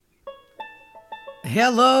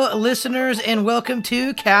Hello, listeners, and welcome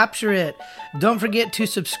to Capture It. Don't forget to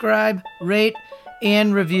subscribe, rate,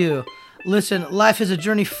 and review. Listen, life is a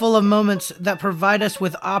journey full of moments that provide us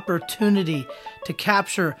with opportunity to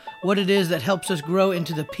capture what it is that helps us grow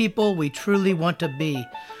into the people we truly want to be.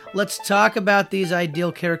 Let's talk about these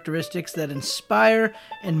ideal characteristics that inspire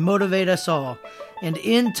and motivate us all, and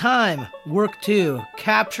in time, work to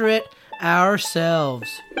capture it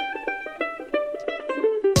ourselves.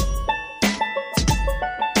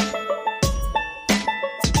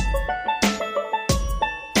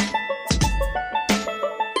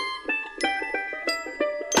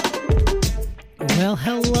 Well,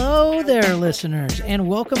 hello there, listeners, and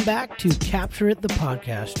welcome back to Capture It, the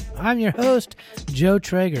podcast. I'm your host, Joe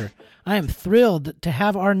Traeger. I am thrilled to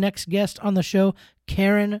have our next guest on the show,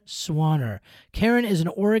 Karen Swanger. Karen is an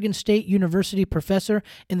Oregon State University professor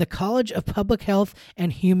in the College of Public Health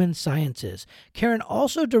and Human Sciences. Karen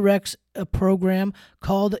also directs a program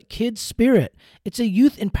called KidSpirit. It's a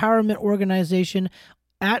youth empowerment organization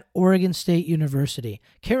at Oregon State University.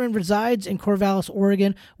 Karen resides in Corvallis,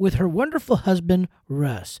 Oregon with her wonderful husband,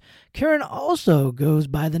 Russ. Karen also goes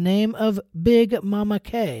by the name of Big Mama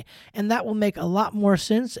K, and that will make a lot more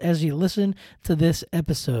sense as you listen to this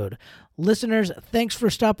episode. Listeners, thanks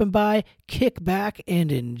for stopping by. Kick back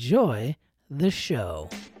and enjoy the show.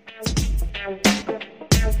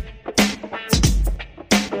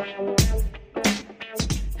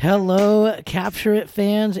 Hello, Capture It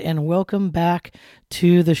fans, and welcome back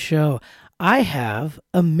to the show. I have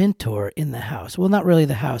a mentor in the house. Well, not really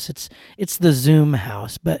the house. It's the Zoom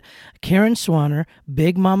house. But Karen Swanger,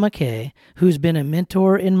 Big Mama K, who's been a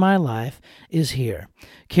mentor in my life, is here.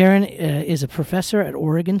 Karen is a professor at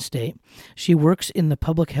Oregon State. She works in the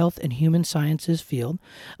public health and human sciences field,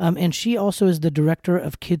 and she also is the director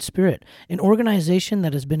of KidSpirit, an organization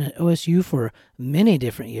that has been at OSU for many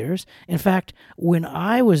different years. In fact, when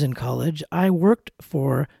I was in college, I worked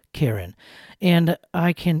for Karen, and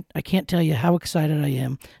I can't tell you how excited I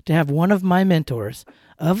am to have one of my mentors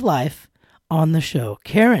of life on the show.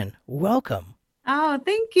 Karen, welcome. Oh,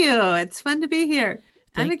 thank you. It's fun to be here.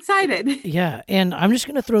 I'm excited. Yeah, and I'm just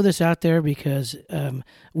going to throw this out there because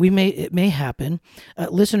it may happen.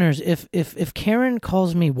 Listeners, if Karen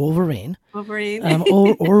calls me Wolverine,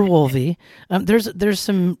 or Wolvie, there's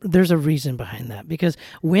a reason behind that, because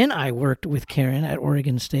when I worked with Karen at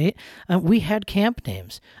Oregon State, we had camp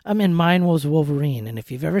names, and mine was Wolverine. And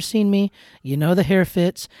if you've ever seen me, you know the hair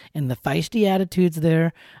fits and the feisty attitudes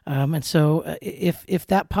there. And so if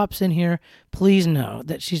that pops in here, please know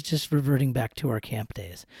that she's just reverting back to our camp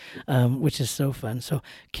days, which is so fun. So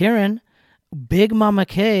Karen, Big Mama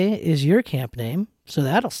K is your camp name, so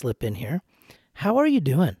that'll slip in here. How are you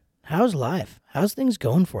doing? How's life? How's things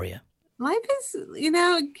going for you? Life is,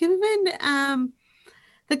 given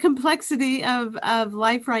the complexity of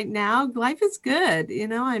life right now, life is good.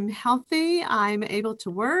 I'm healthy. I'm able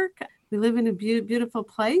to work. We live in a beautiful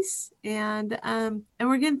place, and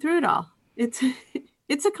we're getting through it all.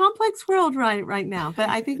 It's a complex world right now, but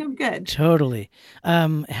I think I'm good. Totally.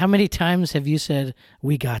 How many times have you said,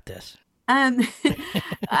 "We got this"?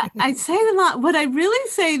 I say it a lot. What I really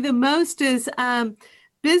say the most is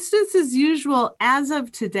business as usual as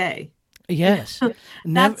of today. Yes.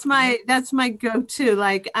 That's my go-to.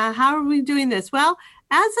 Like, how are we doing this? Well,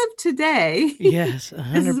 as of today, yes,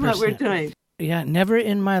 100%. This is what we're doing. Yeah, never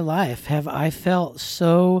in my life have I felt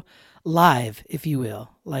so live, if you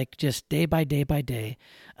will, like just day by day by day,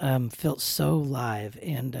 felt so live.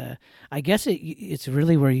 And I guess it's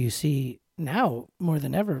really where you see now more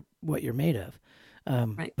than ever what you're made of.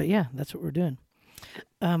 Right. But yeah, that's what we're doing.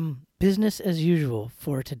 Business as usual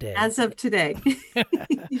for today. As of today.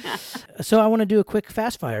 Yeah. So I want to do a quick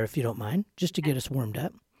fast fire, if you don't mind, just to get us warmed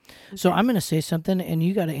up. Okay. So I'm going to say something, and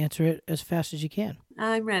you got to answer it as fast as you can.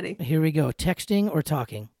 I'm ready. Here we go. Texting or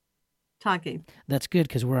talking? Talking. That's good,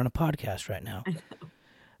 because we're on a podcast right now. I know.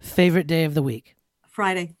 Favorite day of the week?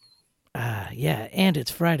 Friday. Yeah, and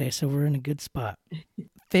it's Friday, so we're in a good spot.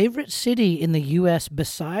 Favorite city in the U.S.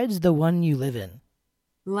 besides the one you live in?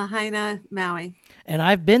 Lahaina, Maui. And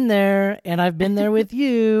I've been there, with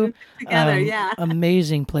you. Together, yeah.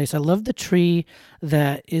 Amazing place. I love the tree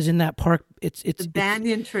that is in that park. It's the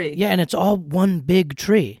banyan tree. Yeah, and it's all one big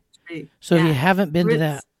tree. So if you haven't been to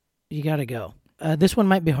that, you got to go. This one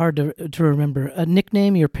might be hard to remember. A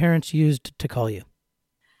nickname your parents used to call you?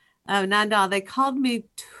 Oh, Nandal. They called me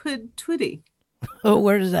Twitty. Oh,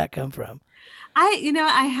 where does that come from?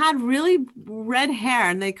 I had really red hair,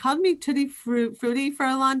 and they called me Tutti Frutti for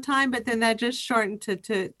a long time, but then that just shortened to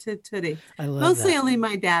Tutti. I love Mostly that. Only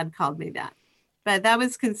my dad called me that, but that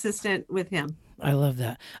was consistent with him. I love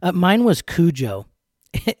that. Mine was Cujo,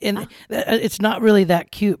 And it's not really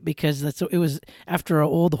that cute because it was after an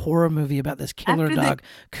old horror movie about this killer dog,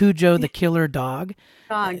 Cujo the killer dog.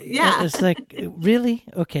 Yeah. It's like, really?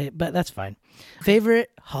 Okay, but that's fine.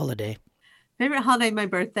 Favorite holiday? My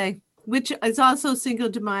birthday, which is also Cinco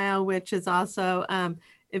de Mayo, which is also,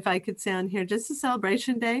 if I could say on here, just a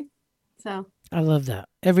celebration day. So I love that.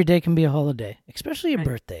 Every day can be a holiday, especially a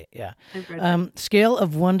birthday. Yeah. Scale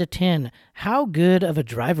of 1 to 10. How good of a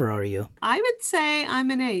driver are you? I would say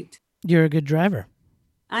I'm an 8. You're a good driver.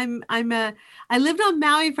 I lived on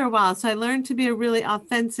Maui for a while, so I learned to be a really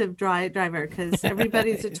offensive driver because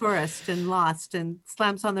everybody's a tourist and lost and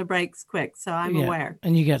slams on the brakes quick. So I'm aware.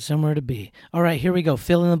 And you got somewhere to be. All right, here we go.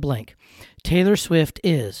 Fill in the blank. Taylor Swift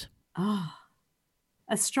is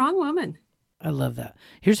a strong woman. I love that.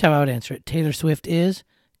 Here's how I would answer it. Taylor Swift is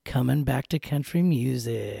coming back to country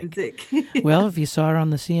music. Well, if you saw her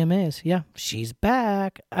on the CMAs, yeah, she's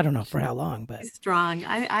back. I don't know for how long, but she's strong.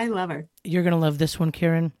 I love her. You're going to love this one,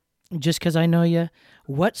 Karen. Just because I know you,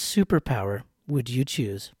 what superpower would you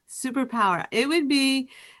choose? Superpower. It would be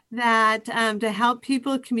that to help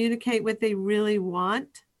people communicate what they really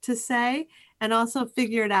want to say and also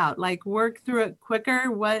figure it out, like work through it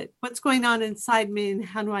quicker. What's going on inside me and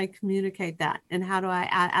how do I communicate that? And how do I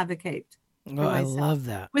advocate? Oh, I love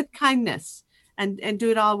that. With kindness and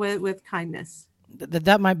do it all with kindness.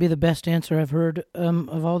 That might be the best answer I've heard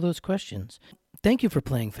of all those questions. Thank you for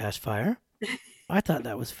playing Fast Fire. I thought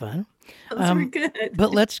that was fun. Those were good.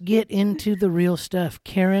 But let's get into the real stuff.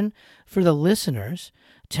 Karen, for the listeners,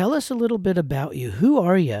 tell us a little bit about you. Who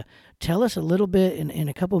are you? Tell us a little bit in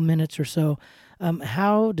a couple minutes or so.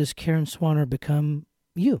 How does Karen Swanger become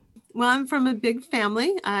you? Well, I'm from a big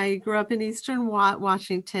family. I grew up in Eastern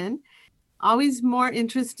Washington. Always more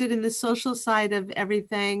interested in the social side of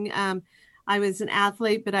everything. I was an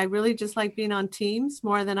athlete, but I really just like being on teams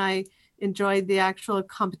more than I enjoyed the actual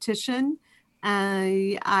competition.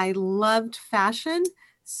 I loved fashion.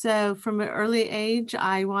 So from an early age,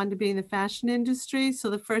 I wanted to be in the fashion industry. So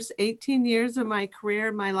the first 18 years of my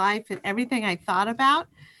career, my life, and everything I thought about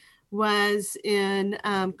was in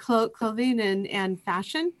clothing and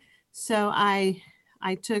fashion. So I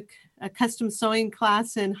took a custom sewing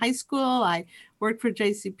class in high school. I worked for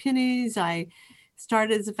JCPenney's. I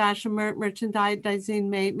started as a fashion merchandising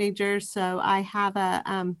major. So I have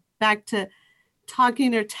back to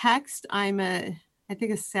talking or text. I'm I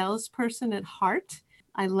think a salesperson at heart.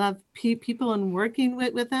 I love people and working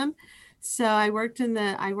with them. So I worked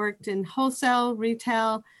in wholesale,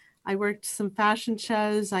 retail. I worked some fashion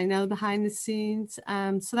shows. I know behind the scenes.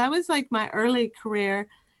 So that was like my early career.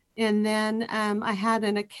 And then I had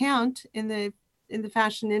an account in the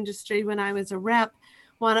fashion industry when I was a rep,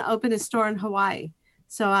 want to open a store in Hawaii.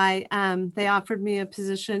 So they offered me a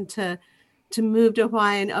position to move to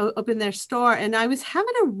Hawaii and open their store. And I was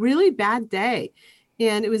having a really bad day.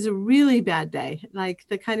 And it was a really bad day, like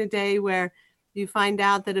the kind of day where you find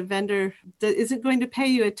out that a vendor isn't going to pay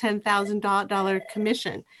you a $10,000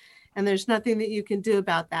 commission. And there's nothing that you can do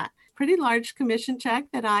about that. Pretty large commission check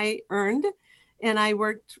that I earned. And I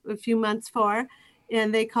worked a few months for,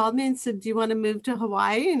 and they called me and said, do you want to move to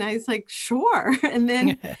Hawaii? And I was like, sure. And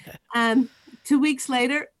then 2 weeks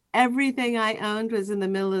later, everything I owned was in the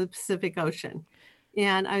middle of the Pacific Ocean.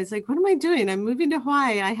 And I was like, what am I doing? I'm moving to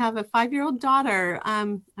Hawaii. I have a 5-year-old daughter.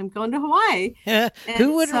 I'm going to Hawaii.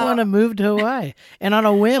 Who wouldn't want to move to Hawaii? And on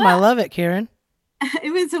a whim, I love it, Karen.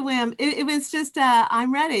 It was a whim. It was just,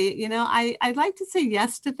 I'm ready. You know, I'd like to say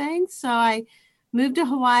yes to things. So I moved to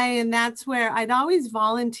Hawaii, and that's where I'd always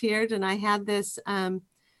volunteered. And I had this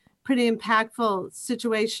pretty impactful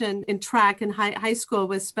situation in track in high school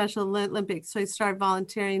with Special Olympics. So I started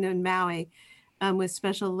volunteering in Maui with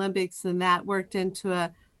Special Olympics, and that worked into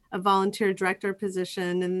a volunteer director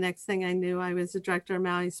position. And the next thing I knew, I was the director of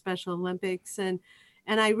Maui Special Olympics. And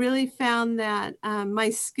I really found that my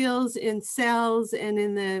skills in sales and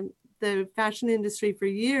in the fashion industry for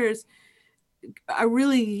years are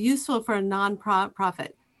really useful for a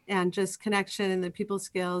non-profit and just connection and the people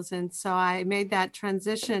skills. And so I made that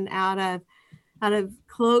transition out of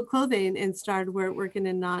clothing and started working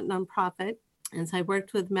in non-profit. And so I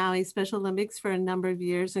worked with Maui Special Olympics for a number of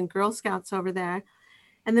years and Girl Scouts over there.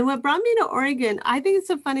 And then what brought me to Oregon, I think it's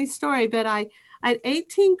a funny story, but I had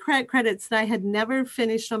 18 credits that I had never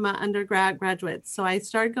finished on my undergraduate. So I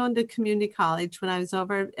started going to community college when I was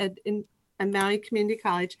over at Maui Community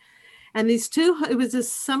College. And it was a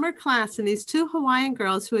summer class, and these two Hawaiian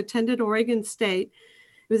girls who attended Oregon State,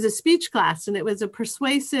 it was a speech class, and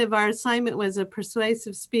our assignment was a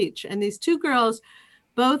persuasive speech. And these two girls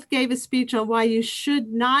both gave a speech on why you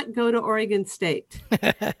should not go to Oregon State.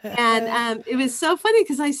 And it was so funny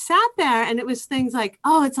because I sat there and it was things like,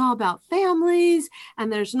 oh, it's all about families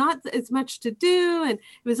and there's not as much to do. And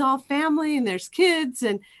it was all family and there's kids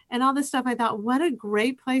and all this stuff. I thought, what a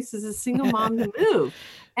great place as a single mom to move.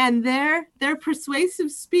 And their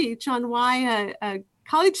persuasive speech on why a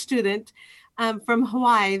college student from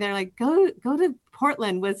Hawaii, they're like, go to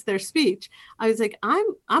Portland was their speech. I was like, I'm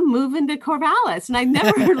moving to Corvallis, and I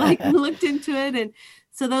never like looked into it. And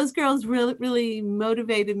so those girls really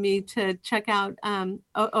motivated me to check out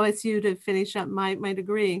OSU to finish up my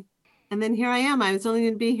degree. And then here I am. I was only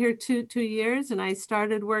going to be here two years, and I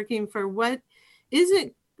started working for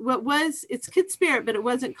it's KidSpirit, but it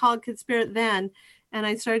wasn't called KidSpirit then. And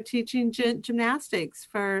I started teaching gymnastics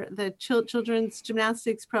for the children's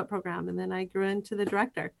gymnastics program. And then I grew into the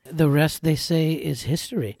director. The rest, they say, is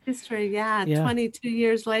history. History, yeah. 22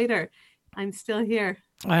 years later, I'm still here.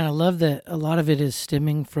 And I love that a lot of it is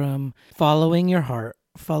stemming from following your heart,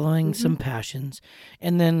 following some passions.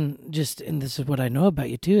 And then and this is what I know about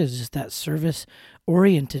you too, is just that service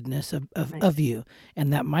orientedness of you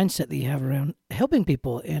and that mindset that you have around helping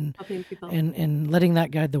people and letting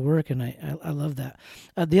that guide the work. And I love that.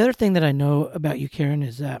 The other thing that I know about you, Karen,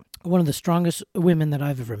 is that one of the strongest women that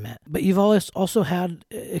I've ever met. But you've always also had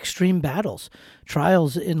extreme battles,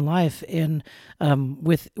 trials in life. And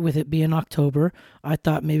with it being October, I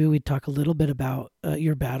thought maybe we'd talk a little bit about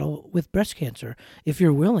your battle with breast cancer, if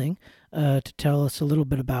you're willing to tell us a little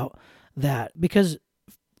bit about that. Because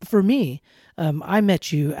for me, I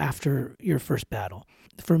met you after your first battle.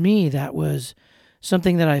 For me, that was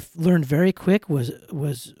something that I learned very quick was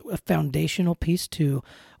a foundational piece to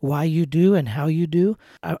why you do and how you do.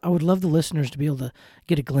 I would love the listeners to be able to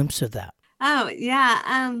get a glimpse of that. Oh,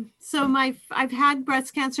 yeah. So I've had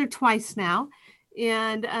breast cancer twice now.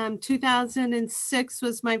 And 2006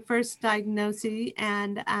 was my first diagnosis.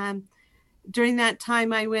 And during that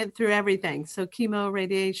time, I went through everything. So chemo,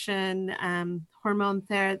 radiation, hormone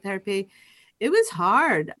therapy. It was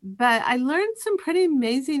hard, but I learned some pretty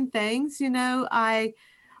amazing things. You know, I'd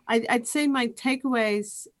say my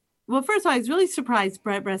takeaways. Well, first of all, I was really surprised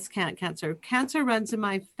breast cancer. Cancer runs in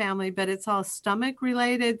my family, but it's all stomach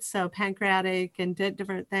related. So pancreatic and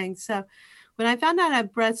different things. So when I found out I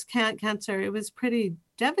had breast cancer, it was pretty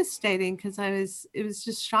devastating because it was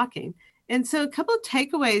just shocking. And so a couple of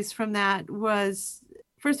takeaways from that was,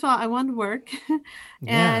 first of all, I wanted to work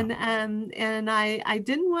and I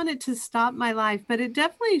didn't want it to stop my life, but it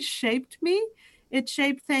definitely shaped me. It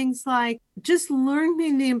shaped things like just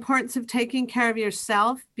learning the importance of taking care of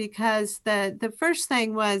yourself, because the first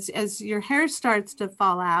thing was, as your hair starts to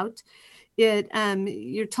fall out,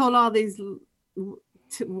 you're told all these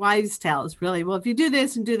wives' tales, really. Well, if you do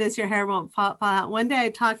this and do this, your hair won't fall out. One day I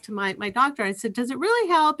talked to my doctor. I said, does it really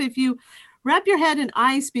help if you wrap your head in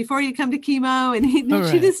ice before you come to chemo? And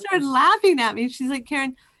she just started laughing at me. She's like,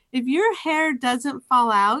 Karen, if your hair doesn't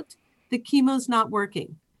fall out, the chemo's not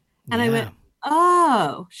working. And I went,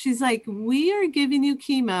 oh, she's like, we are giving you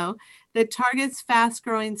chemo that targets fast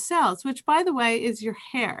growing cells, which, by the way, is your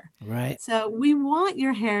hair. Right. So we want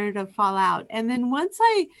your hair to fall out. And then once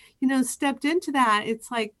I, stepped into that,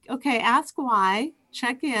 it's like, okay, ask why,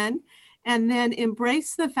 check in, and then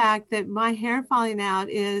embrace the fact that my hair falling out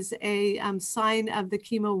is a sign of the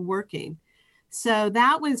chemo working. So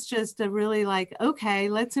that was just a really like, okay,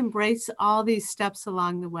 let's embrace all these steps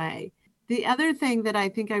along the way. The other thing that I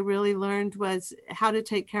think I really learned was how to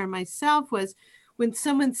take care of myself was when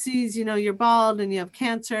someone sees, you're bald and you have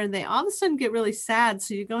cancer, and they all of a sudden get really sad.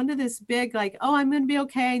 So you go into this big, like, oh, I'm going to be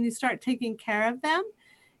okay. And you start taking care of them.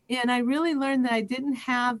 And I really learned that I didn't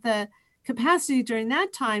have the capacity during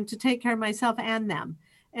that time to take care of myself and them.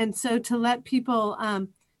 And so to let people,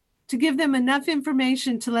 to give them enough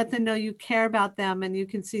information to let them know you care about them, and you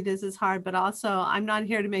can see this is hard, but also I'm not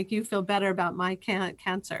here to make you feel better about my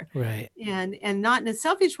cancer. Right. And not in a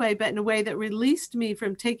selfish way, but in a way that released me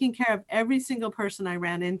from taking care of every single person I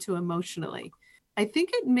ran into emotionally. I think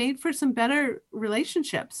it made for some better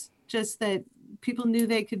relationships, just that people knew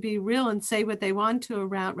they could be real and say what they want to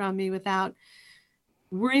around me without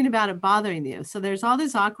worrying about it bothering you. So there's all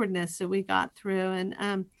this awkwardness that we got through. And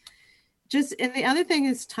and the other thing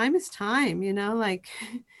is time, like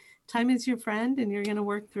time is your friend, and you're going to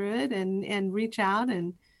work through it and reach out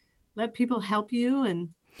and let people help you and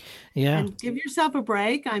give yourself a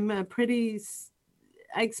break. I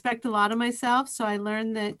expect a lot of myself. So I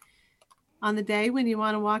learned that on the day when you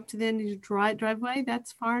want to walk to the end of your driveway,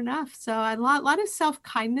 that's far enough. So a lot of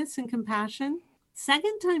self-kindness and compassion.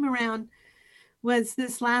 Second time around was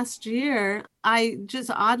this last year. I just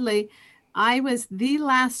oddly, I was the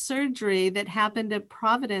last surgery that happened at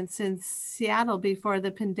Providence in Seattle before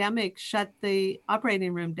the pandemic shut the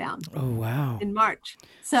operating room down Oh, wow. in March.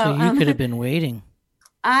 So So you could have been waiting.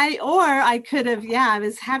 I could have, yeah, I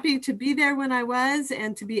was happy to be there when I was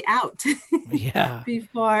and to be out Yeah.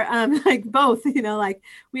 before, like both, like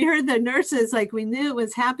we heard the nurses, like we knew it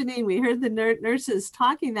was happening. We heard the nurses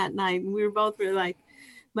talking that night, and we were like,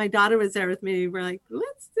 my daughter was there with me. We're like, it'll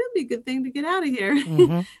be a good thing to get out of here.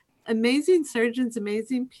 Mm-hmm. Amazing surgeons,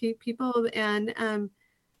 amazing people. And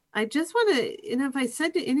I just want to, if I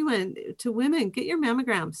said to anyone, to women, get your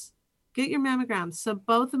mammograms. Get your mammograms. So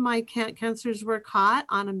both of my cancers were caught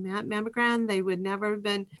on a mammogram. They would never have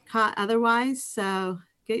been caught otherwise. So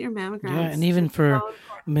get your mammograms. Yeah, and even It's for so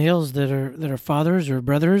males that are fathers or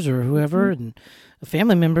brothers or whoever, important. and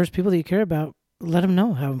family members, people that you care about, let them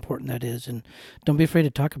know how important that is, and don't be afraid to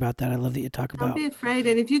talk about that. I love that you talk Don't about. be afraid.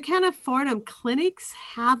 And if you can't afford them, clinics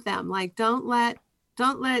have them. Like don't let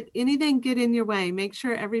anything get in your way. Make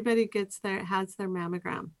sure everybody has their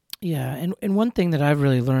mammogram. Yeah, and one thing that I've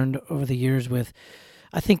really learned over the years with,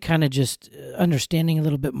 I think, kind of just understanding a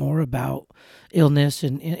little bit more about illness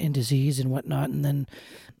and disease and whatnot, and then,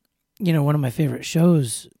 one of my favorite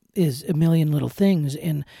shows is A Million Little Things,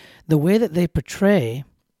 and the way that they portray,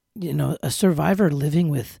 a survivor living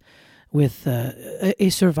with a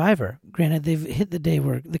survivor. Granted, they've hit the day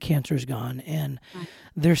where the cancer is gone, and Right.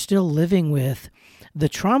 they're still living with the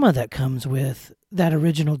trauma that comes with that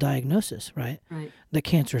original diagnosis, right? Right. The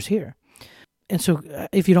cancer's here. And so,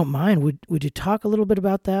 if you don't mind, would you talk a little bit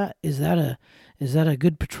about that? Is that a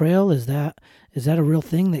good portrayal? Is that a real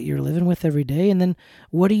thing that you're living with every day? And then,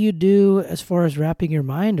 what do you do as far as wrapping your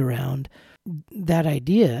mind around that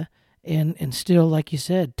idea? And still, like you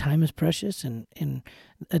said, time is precious, and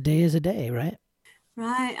a day is a day, right?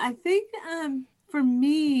 Right. I think for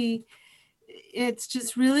me, it's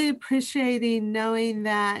just really appreciating knowing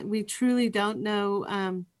that we truly don't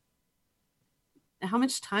know how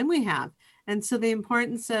much time we have. And so the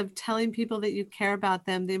importance of telling people that you care about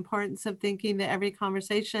them, the importance of thinking that every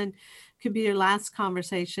conversation could be your last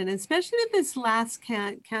conversation, especially with this last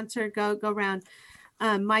cancer go round.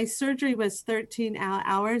 My surgery was 13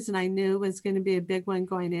 hours, and I knew it was going to be a big one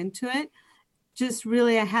going into it. Just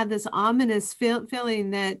really, I had this ominous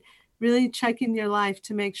feeling that really checking your life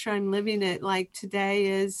to make sure I'm living it like today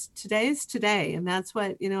is today. And that's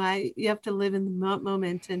what, you have to live in the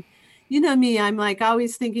moment. And me, I'm like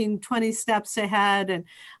always thinking 20 steps ahead,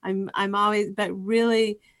 and I'm always, but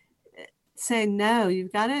really saying, no,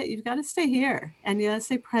 you've got to stay here, and you got to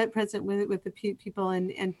stay present with the people,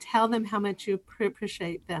 and tell them how much you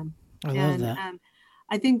appreciate them. I love And that.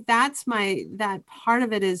 I think that part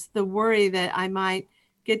of it is the worry that I might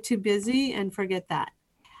get too busy and forget that.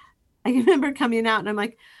 I remember coming out and I'm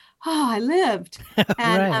like, oh, I lived. And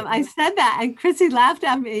Right. I said that, and Chrissy laughed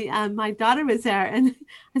at me. My daughter was there, and I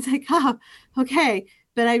was like, oh, okay.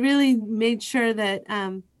 But I really made sure that,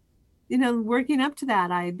 working up to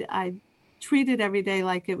that, I treated every day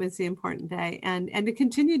like it was the important day, and to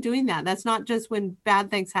continue doing that. That's not just when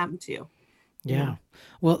bad things happen to you. Yeah.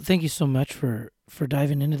 Well, thank you so much for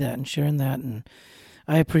diving into that and sharing that. And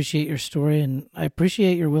I appreciate your story, and I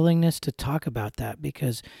appreciate your willingness to talk about that,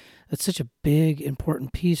 because that's such a big,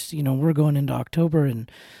 important piece. We're going into October, and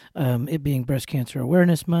it being Breast Cancer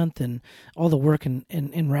Awareness Month, and all the work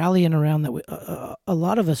and rallying around that a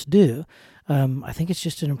lot of us do. I think it's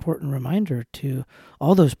just an important reminder to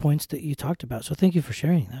all those points that you talked about. So thank you for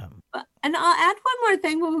sharing that. And I'll add one more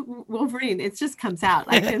thing, Wolverine. It just comes out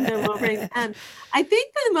like in the Wolverine. And I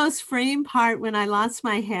think the most freeing part when I lost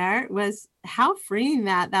my hair was how freeing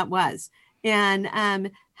that was. And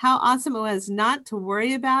how awesome it was not to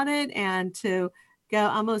worry about it, and to go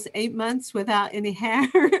almost 8 months without any hair.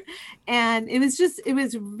 And it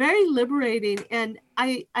was very liberating. And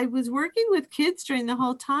I was working with kids during the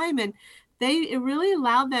whole time, and it really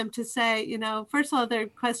allowed them to say, first of all, their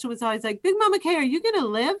question was always like, Big Mama K, are you going to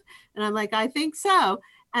live? And I'm like, I think so.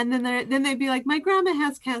 And then they'd be like, my grandma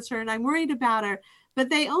has cancer and I'm worried about her. But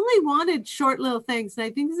they only wanted short little things. And I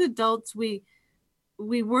think as adults, we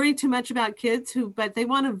worry too much about kids but they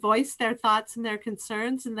want to voice their thoughts and their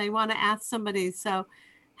concerns, and they want to ask somebody. So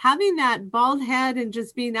having that bald head and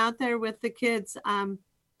just being out there with the kids, I'm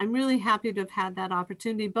really happy to have had that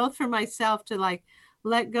opportunity, both for myself to like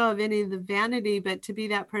let go of any of the vanity, but to be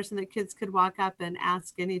that person that kids could walk up and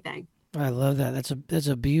ask anything. I love that. That's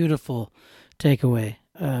a beautiful takeaway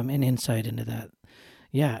and insight into that.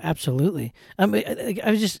 Yeah, absolutely. I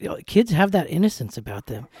was just kids have that innocence about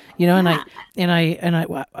them, and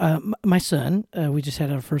Yeah. my son, we just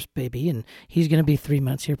had our first baby, and he's going to be 3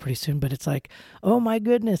 months here pretty soon. But it's like, oh my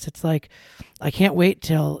goodness, it's like I can't wait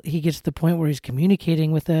till he gets to the point where he's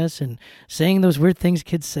communicating with us and saying those weird things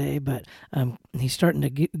kids say. But he's starting to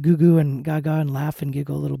goo goo and gaga and laugh and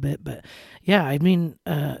giggle a little bit. But yeah, I mean,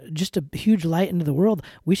 just a huge light into the world.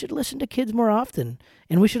 We should listen to kids more often,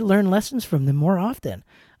 and we should learn lessons from them more often.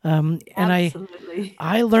 And Absolutely.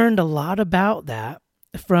 I learned a lot about that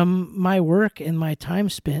from my work and my time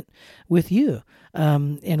spent with you.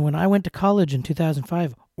 And when I went to college in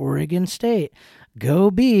 2005, Oregon State, go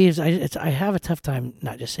Beavs. I have a tough time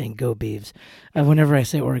not just saying go Beavs whenever I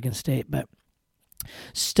say Oregon State, but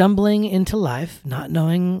stumbling into life, not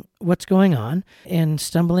knowing what's going on, and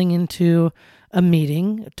stumbling into a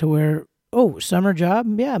meeting to where, oh, summer job?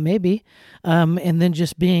 Yeah, maybe. And then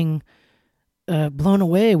just being blown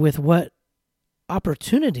away with what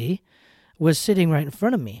opportunity was sitting right in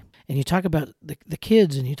front of me. And you talk about the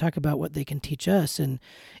kids, and you talk about what they can teach us, and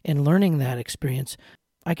learning that experience.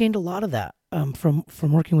 I gained a lot of that from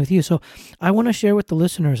working with you. So I want to share with the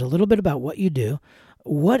listeners a little bit about what you do.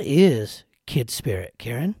 What is KidSpirit,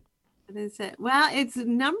 Karen? What is it? Well, it's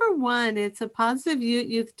number one. It's a positive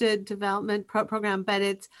youth development program,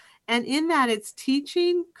 and in that it's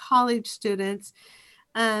teaching college students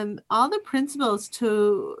all the principles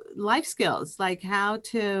to life skills, like how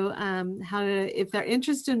to if they're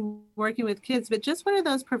interested in working with kids, but just what are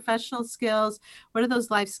those professional skills, what are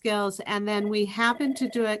those life skills, and then we happen to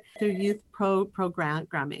do it through youth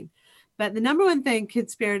programming. But the number one thing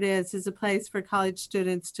KidSpirit is a place for college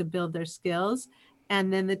students to build their skills,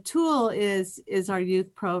 and then the tool is our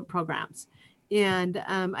youth programs. And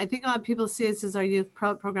I think a lot of people see us as our youth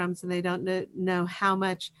programs, and they don't know how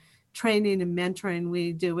much training and mentoring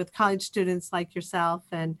we do with college students like yourself,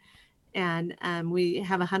 and we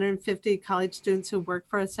have 150 college students who work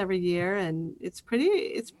for us every year, and it's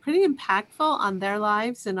pretty impactful on their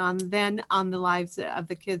lives and on the lives of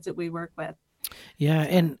the kids that we work with. Yeah,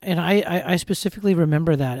 and I specifically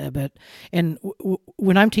remember that. But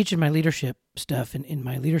when I'm teaching my leadership stuff in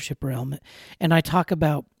my leadership realm, and I talk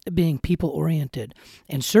about being people oriented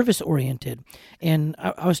and service oriented, and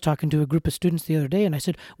I was talking to a group of students the other day, and I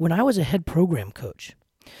said, when I was a head program coach,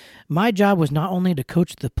 my job was not only to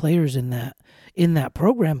coach the players in that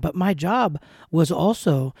program, but my job was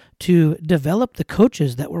also to develop the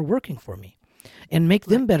coaches that were working for me and make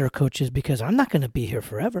them better coaches, because I'm not going to be here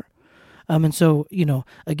forever. And so,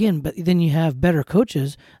 again, but then you have better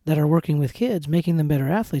coaches that are working with kids, making them better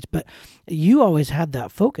athletes. But you always had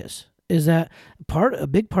that focus, is that a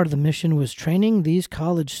big part of the mission was training these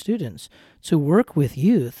college students to work with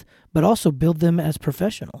youth, but also build them as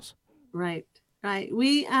professionals. Right.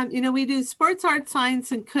 We, we do sports, art,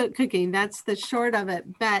 science, and cooking. That's the short of it.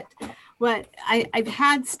 But what I've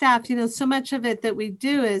had staff, so much of it that we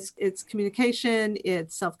do is it's communication,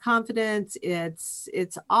 it's self-confidence,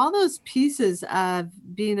 it's all those pieces of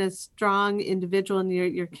being a strong individual in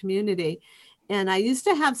your community. And I used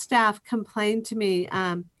to have staff complain to me,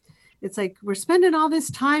 it's like, we're spending all this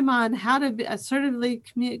time on how to assertively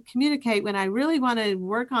communicate when I really want to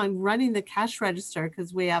work on running the cash register,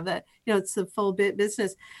 because we have it's the full bit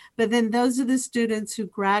business. But then those are the students who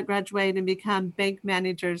graduate and become bank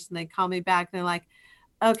managers, and they call me back and they're like,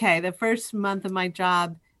 okay, the first month of my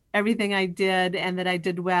job, everything I did and that I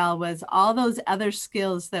did well was all those other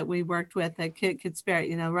skills that we worked with at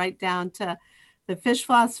KidSpirit, right down to the fish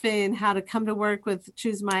philosophy and how to come to work with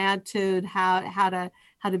choose my attitude, how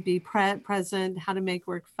to be present, how to make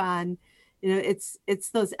work fun. It's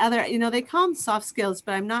those other, they call them soft skills,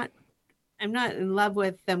 but I'm not in love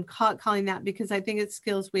with them calling that, because I think it's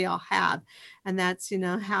skills we all have. And that's,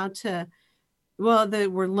 how to,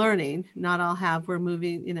 we're learning, not all have, we're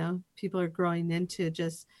moving, people are growing into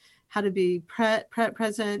just how to be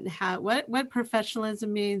present, what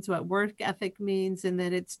professionalism means, what work ethic means, and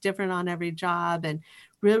that it's different on every job, and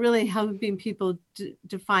really helping people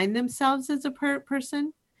define themselves as a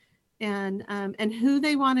person, and who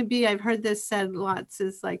they want to be. I've heard this said lots,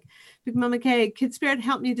 is like, Big Mama K, KidSpirit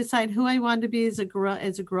helped me decide who I want to be as a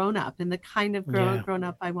grown up, and the kind of grown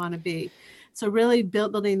up I want to be. So really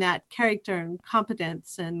building that character and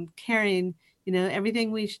competence and caring,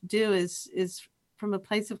 everything we do is from a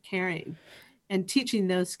place of caring and teaching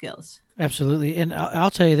those skills. Absolutely. And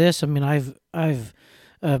I'll tell you this, I mean, I've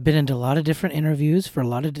been into a lot of different interviews for a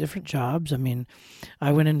lot of different jobs. I mean,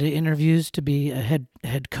 I went into interviews to be a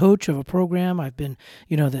head coach of a program. I've been,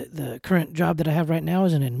 the current job that I have right now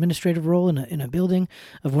is an administrative role in a building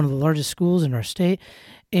of one of the largest schools in our state.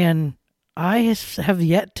 And I have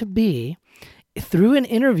yet to be through an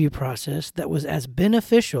interview process that was as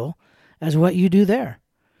beneficial as what you do there.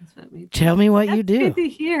 That's what we do. Tell me what you do. Good to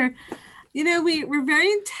hear. We're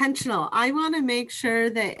very intentional. I want to make sure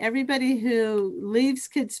that everybody who leaves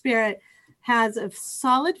KidSpirit has a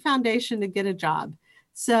solid foundation to get a job.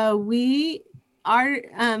 So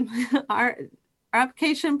our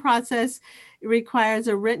application process requires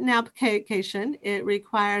a written application. It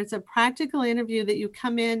requires a practical interview that you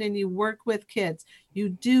come in and you work with kids. You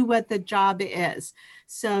do what the job is.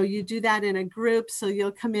 So you do that in a group. So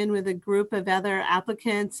you'll come in with a group of other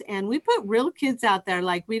applicants, and we put real kids out there.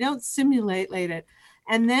 Like, we don't simulate it.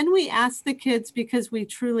 And then we ask the kids, because we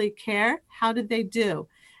truly care, how did they do?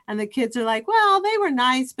 And the kids are like, well, they were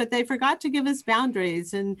nice, but they forgot to give us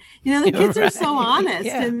boundaries. And, the kids are so honest.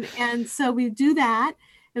 Yeah. And so we do that,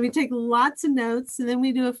 and we take lots of notes, and then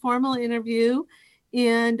we do a formal interview.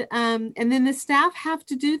 And then the staff have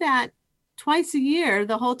to do that twice a year,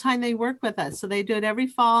 the whole time they work with us. So they do it every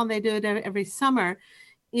fall and they do it every summer.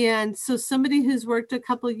 And so somebody who's worked a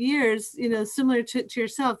couple of years, similar to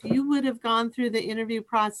yourself, you would have gone through the interview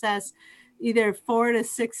process either 4 to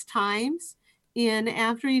 6 times. And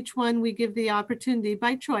after each one, we give the opportunity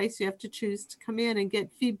by choice. You have to choose to come in and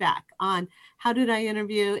get feedback on how did I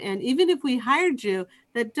interview. And even if we hired you,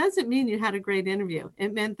 that doesn't mean you had a great interview.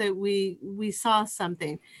 It meant that we saw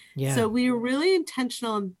something. Yeah. So we were really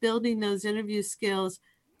intentional in building those interview skills.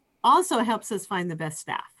 Also helps us find the best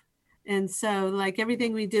staff. And so, like,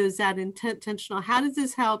 everything we do is that intentional. How does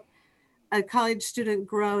this help a college student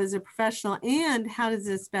grow as a professional, and how does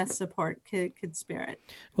this best support KidSpirit?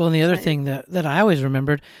 Well, and the other thing that I always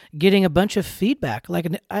remembered, getting a bunch of feedback. Like,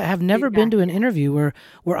 I have never been to an interview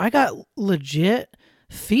where I got legit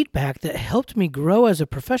feedback that helped me grow as a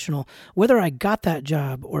professional, whether I got that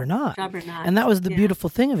job or not. And that was the beautiful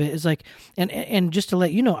thing of it, is like, and just to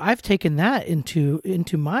let you know, I've taken that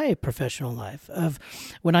into my professional life of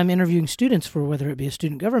when I'm interviewing students for whether it be a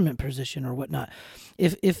student government position or whatnot.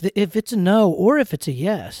 If it's a no or if it's a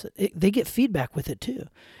yes, they get feedback with it too.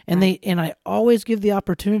 And I always give the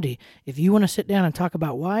opportunity, if you want to sit down and talk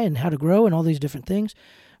about why and how to grow and all these different things,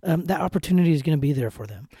 that opportunity is going to be there for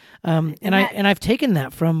them. And I've taken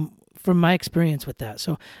that from my experience with that.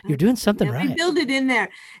 So you're doing something right. We build it in there.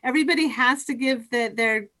 Everybody has to give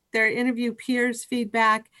their interview peers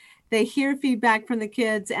feedback. They hear feedback from the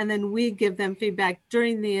kids, and then we give them feedback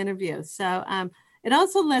during the interview. So it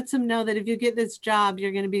also lets them know that if you get this job,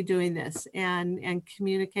 you're going to be doing this, and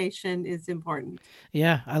communication is important.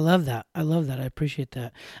 Yeah, I love that. I appreciate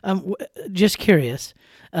that. Just curious,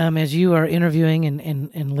 as you are interviewing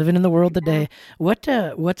and living in the world today,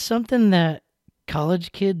 what's something that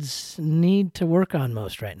college kids need to work on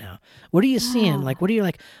most right now? What are you seeing? Like, what are you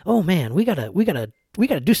like? Oh man, we gotta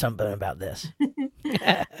do something about this.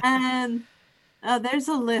 There's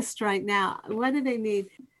a list right now. What do they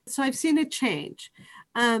need? So I've seen a change.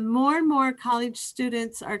 More and more college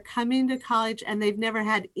students are coming to college and they've never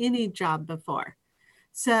had any job before.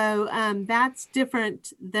 So that's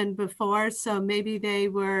different than before. So maybe they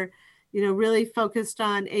were, really focused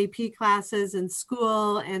on AP classes and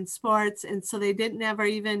school and sports. And so they didn't ever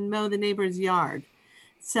even mow the neighbor's yard.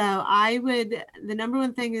 So the number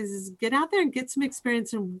one thing is get out there and get some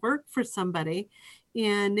experience and work for somebody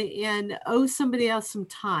and owe somebody else some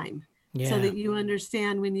time. Yeah. So that you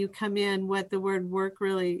understand when you come in what the word work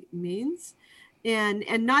really means. And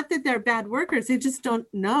not that they're bad workers, they just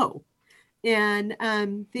don't know. And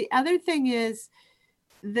the other thing is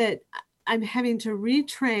that I'm having to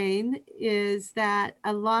retrain is that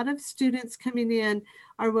a lot of students coming in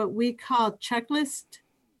are what we call checklist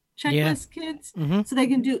kids. Mm-hmm. So they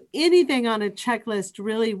can do anything on a checklist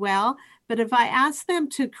really well. But if I ask them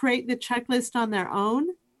to create the checklist on their own,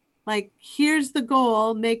 like, here's the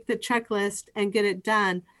goal, make the checklist and get it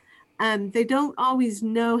done. They don't always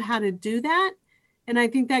know how to do that. And I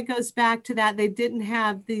think that goes back to that. They didn't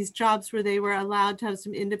have these jobs where they were allowed to have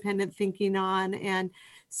some independent thinking on. And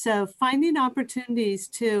so finding opportunities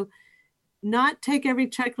to not take every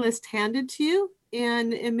checklist handed to you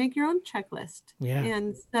and make your own checklist. Yeah.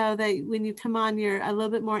 And so that when you come on, you're a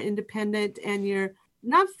little bit more independent and you're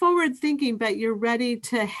not forward thinking, but you're ready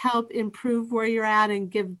to help improve where you're at and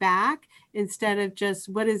give back instead of just,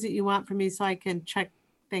 what is it you want from me so I can check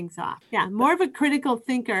things off? Yeah, more of a critical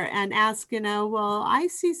thinker and ask, well, I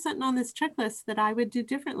see something on this checklist that I would do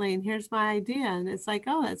differently, and here's my idea. And it's like,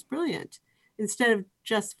 oh, that's brilliant, instead of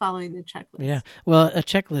just following the checklist. Yeah, well, a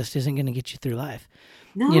checklist isn't going to get you through life.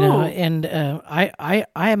 No. And I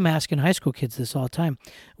am asking high school kids this all the time.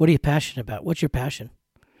 What are you passionate about? What's your passion?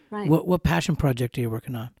 Right. What passion project are you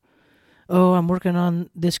working on? Oh, I'm working on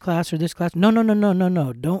this class or this class. No.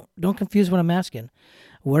 Don't confuse what I'm asking.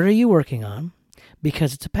 What are you working on?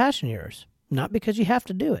 because it's a passion of yours, not because you have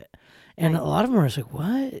to do it. And a lot of them are just like,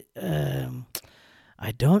 what?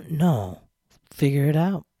 I don't know. Figure it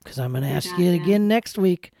out, because I'm going to ask you again next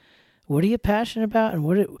week. What are you passionate about, and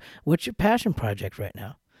what's your passion project right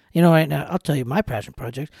now? Right now, I'll tell you my passion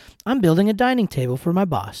project. I'm building a dining table for my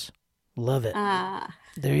boss. Love it.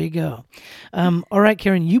 There you go. All right,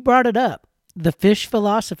 Karen, you brought it up. The fish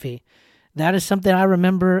philosophy. That is something I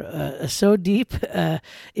remember so deep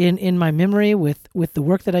in my memory with the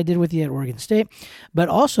work that I did with you at Oregon State. But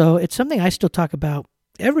also, it's something I still talk about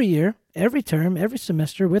every year, every term, every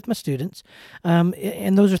semester with my students.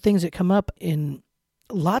 And those are things that come up in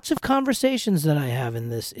lots of conversations that I have in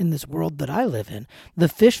this world that I live in. The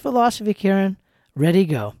fish philosophy, Karen, ready,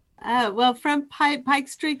 go. Well, from Pike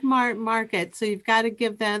Street Market, so you've got to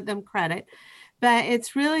give them credit. But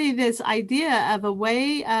it's really this idea of a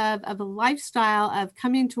way of a lifestyle of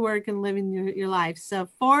coming to work and living your life. So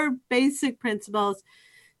 4 basic principles: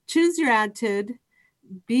 choose your attitude,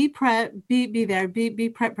 be present,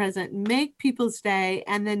 make people's day,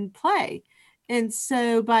 and then play. And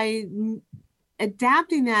so by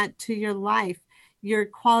adapting that to your life, your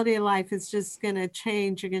quality of life is just going to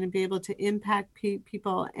change. You're going to be able to impact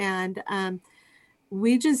people. And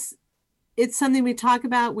it's something we talk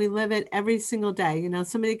about. We live it every single day.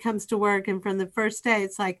 Somebody comes to work, and from the first day,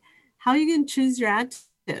 it's like, how are you going to choose your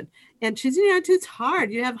attitude? And choosing your attitude is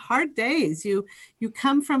hard. You have hard days. You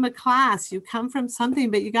come from a class, you come from something,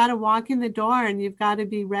 but you got to walk in the door and you've got to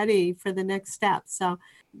be ready for the next step. So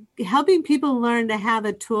helping people learn to have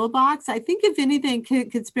a toolbox. I think if anything,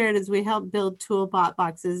 KidSpirit is we help build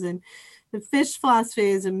toolboxes, and the fish philosophy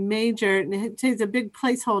is a major, and it takes a big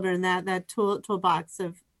placeholder in that toolbox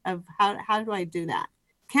of how do I do that?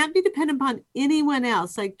 Can't be dependent upon anyone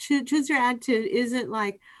else. Like choose your attitude isn't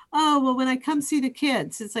like, oh, well, when I come see the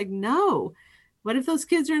kids, it's like, no, what if those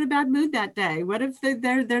kids are in a bad mood that day? What if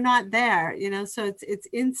they're not there? So it's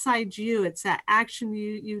inside you. It's that action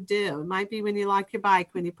you do. It might be when you lock your bike,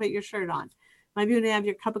 when you put your shirt on, it might be when you have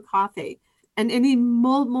your cup of coffee, and any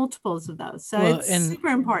multiples of those. So it's super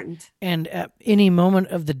important. And at any moment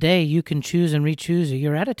of the day, you can choose and re-choose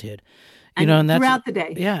your attitude. And that's throughout the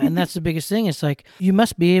day. Yeah, and that's the biggest thing. It's like you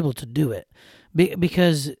must be able to do it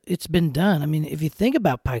because it's been done. I mean, if you think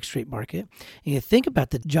about Pike Street Market, and you think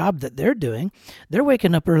about the job that they're doing, they're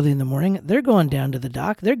waking up early in the morning, they're going down to the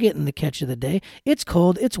dock, they're getting the catch of the day. It's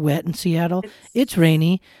cold, it's wet in Seattle, it's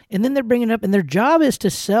rainy, and then they're bringing up, and their job is to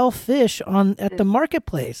sell fish at the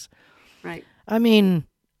marketplace. Right. I mean,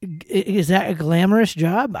 is that a glamorous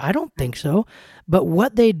job? I don't think so. But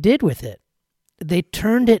what they did with it, they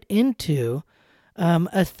turned it into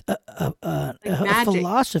a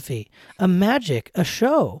philosophy, a magic, a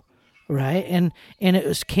show, right? And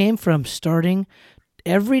it came from starting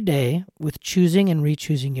every day with choosing and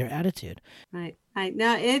re-choosing your attitude. Right.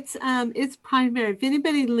 Now it's primary. If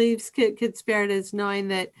anybody leaves KidSpirit, is knowing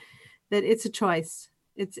that it's a choice.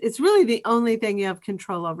 It's really the only thing you have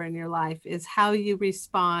control over in your life is how you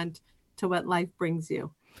respond to what life brings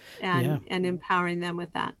you, and empowering them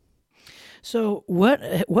with that. So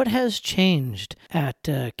what has changed at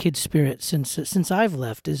KidSpirit since I've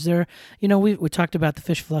left? Is there, we talked about the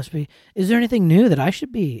fish philosophy. Is there anything new that I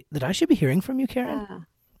should be hearing from you, Karen?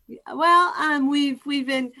 We've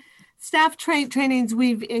been staff trainings.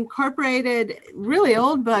 We've incorporated really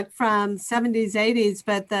old book from 70s, 80s,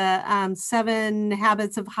 but the 7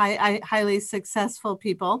 Habits of Highly Successful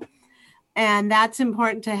People. And that's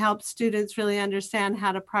important to help students really understand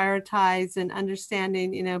how to prioritize and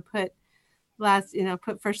understanding, put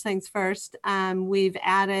first things first. We've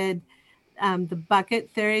added the bucket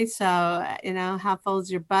theory. So, how full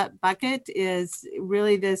is your bucket is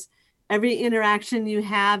really this, every interaction you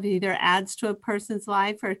have either adds to a person's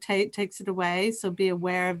life or takes it away. So be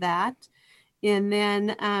aware of that. And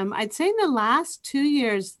then I'd say in the last 2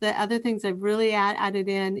 years, the other things I've really added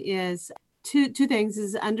in is two things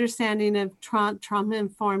is understanding of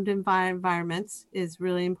trauma-informed environments is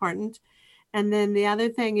really important. And then the other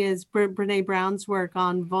thing is Brene Brown's work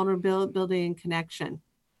on vulnerability and connection.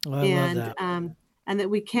 Oh, I love that. And that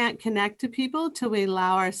we can't connect to people till we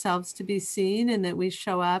allow ourselves to be seen, and that we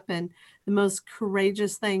show up. And the most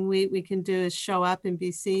courageous thing we can do is show up and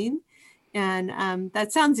be seen. And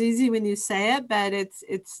that sounds easy when you say it, but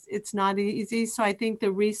it's not easy. So I think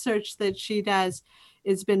the research that she does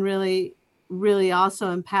has been really, really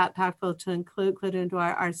also impactful to include into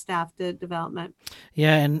our staff development.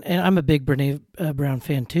 Yeah, and I'm a big Brene Brown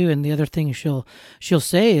fan too. And the other thing she'll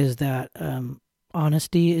say is that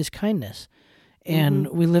honesty is kindness. And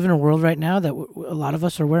we live in a world right now that a lot of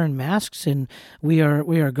us are wearing masks, and we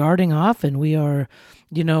are guarding off, and we are,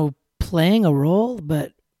 playing a role.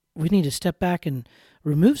 But we need to step back and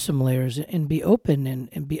remove some layers and be open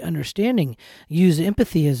and be understanding, use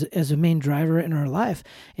empathy as a main driver in our life,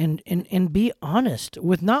 and be honest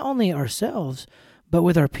with not only ourselves, but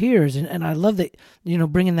with our peers. And I love that,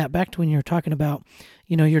 bringing that back to when you were talking about,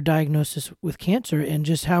 your diagnosis with cancer and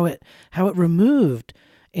just how it removed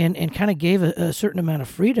and kind of gave a certain amount of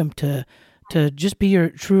freedom to just be your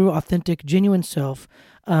true, authentic, genuine self.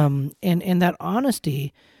 And that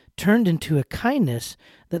honesty turned into a kindness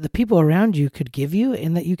that the people around you could give you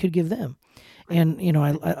and that you could give them. And,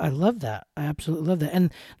 I love that. I absolutely love that.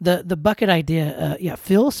 And the bucket idea,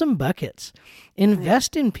 fill some buckets,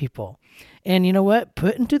 invest in people. And you know what?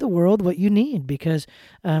 Put into the world what you need, because,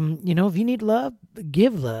 if you need love,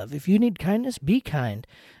 give love. If you need kindness, be kind.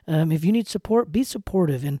 If you need support, be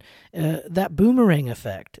supportive. And that boomerang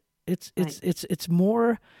effect, it's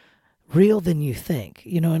more real than you think,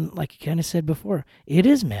 and like you kind of said before, it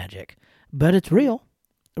is magic, but it's real,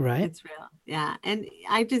 right? It's real. Yeah. And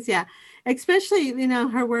I just, especially,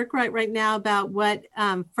 her work right now about what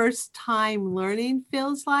first time learning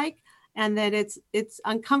feels like, and that it's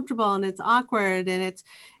uncomfortable and it's awkward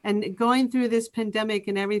and going through this pandemic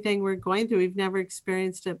and everything we're going through, we've never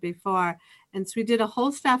experienced it before. And so we did a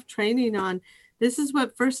whole staff training on this is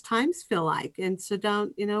what first times feel like. And so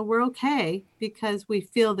we're okay because we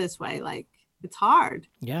feel this way. Like it's hard.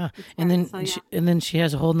 Yeah. It's and hard. then, So, and then she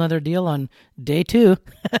has a whole nother deal on day 2,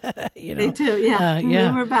 Day 2. Yeah.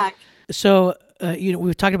 Yeah. We're back. So,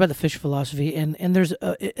 we've talked about the fish philosophy, and there's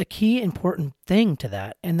a key important thing to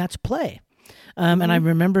that, and that's play. And I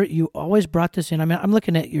remember you always brought this in. I mean, I'm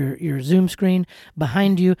looking at your Zoom screen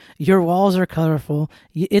behind you. Your walls are colorful.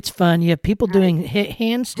 It's fun. You have people doing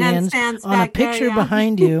handstands on a picture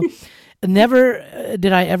behind you. Never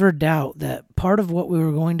did I ever doubt that part of what we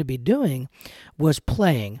were going to be doing was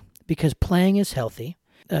playing, because playing is healthy.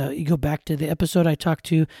 You go back to the episode I talked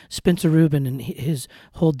to Spencer Rubin, and his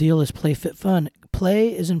whole deal is play, fit, fun.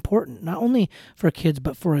 Play is important, not only for kids,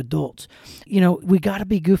 but for adults. We got to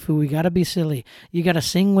be goofy. We got to be silly. You got to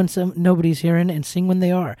sing when nobody's hearing and sing when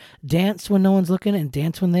they are. Dance when no one's looking and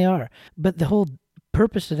dance when they are. But the whole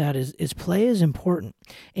purpose of that is play is important.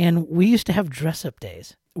 And we used to have dress-up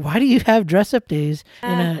days. Why do you have dress-up days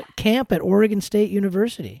in a camp at Oregon State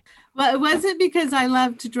University? Well, it wasn't because I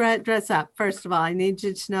love to dress up. First of all, I need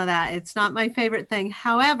you to know that it's not my favorite thing.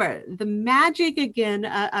 However, the magic again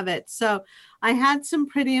of it. So I had some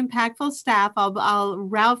pretty impactful staff.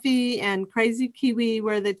 Ralphie and Crazy Kiwi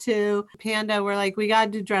were the 2. Panda were like, we got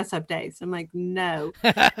to do dress up days. I'm like, no.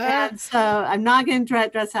 And so I'm not going to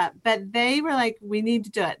dress up. But they were like, we need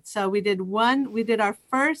to do it. So we did our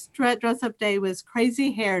first dress up day was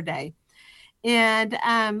Crazy Hair Day. And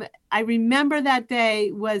I remember that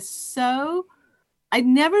day was I'd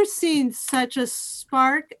never seen such a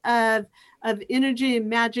spark of energy and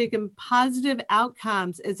magic and positive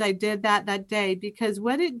outcomes as I did that day, because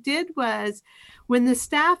what it did was when the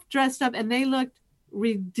staff dressed up and they looked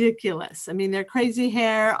ridiculous. I mean, their crazy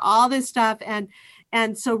hair, all this stuff.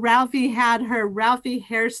 And so Ralphie had her Ralphie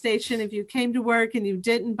hair station. If you came to work and you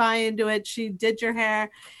didn't buy into it, she did your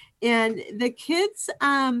hair. And the kids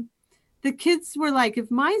were like, if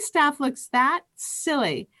my staff looks that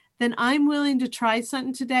silly, then I'm willing to try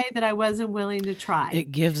something today that I wasn't willing to try.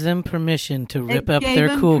 It gives them permission to rip up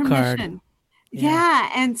their cool card.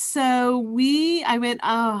 Yeah. And so I went,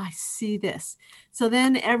 oh, I see this. So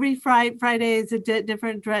then every Friday is a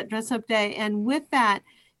different dress up day. And with that,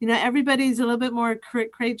 everybody's a little bit more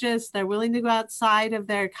courageous. They're willing to go outside of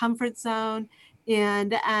their comfort zone.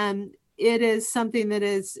 And it is something that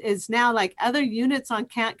is now like other units on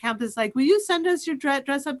campus, like, will you send us your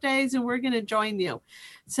dress up days and we're going to join you?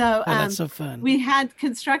 So that's so fun. We had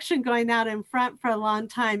construction going out in front for a long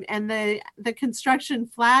time, and the construction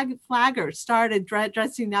flaggers started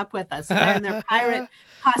dressing up with us. They're in their pirate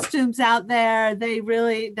costumes out there.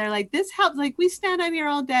 They're like, this helps. Like, we stand out here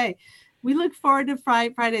all day. We look forward to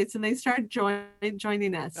Fridays, and they start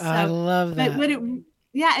joining us. So, I love that. But it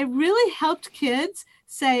really helped kids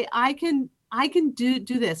say, I can do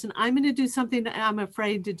this, and I'm going to do something that I'm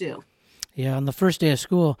afraid to do. Yeah, on the first day of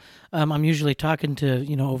school, I'm usually talking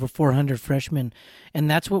to, over 400 freshmen, and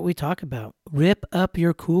that's what we talk about. Rip up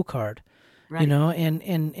your cool card, right.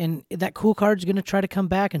 And that cool card's going to try to come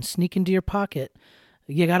back and sneak into your pocket.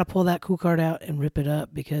 You got to pull that cool card out and rip it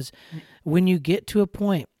up, because when you get to a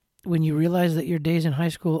point when you realize that your days in high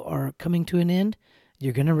school are coming to an end,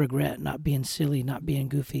 you're going to regret not being silly, not being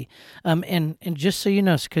goofy. And just so you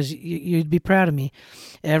know, because you'd be proud of me,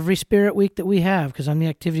 every Spirit Week that we have, because I'm the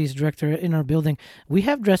activities director in our building, we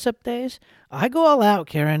have dress-up days. I go all out,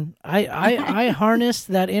 Karen. I harness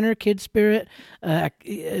that inner kid spirit,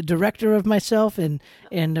 director of myself, and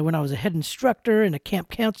when I was a head instructor and a camp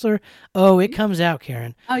counselor, it comes out,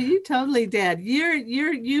 Karen. Oh, you totally did.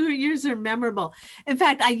 Yours are memorable. In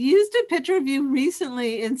fact, I used a picture of you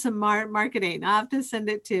recently in some marketing. I'll have to send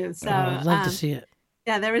it to you. So I'd love to see it.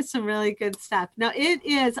 Yeah, there was some really good stuff. No, it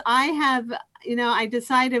is. I have, I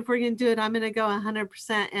decided if we're going to do it, I'm going to go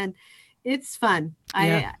 100%, and it's fun.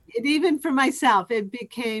 Yeah. Even for myself, it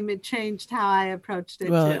changed how I approached it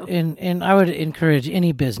too. And I would encourage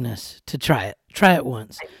any business to try it. Try it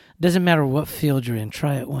once. Doesn't matter what field you're in,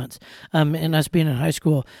 try it once. And us being in high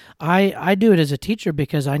school, I do it as a teacher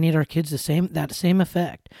because I need our kids that same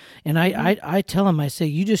effect. And I tell them, I say,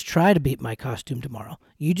 you just try to beat my costume tomorrow.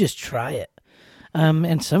 You just try it.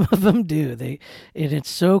 And some of them do. And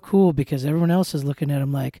it's so cool because everyone else is looking at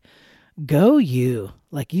them like, go you,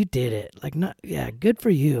 like you did it, like not, yeah, good for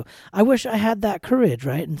you. I wish I had that courage,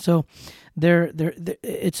 right? And so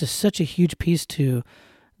it's such a huge piece to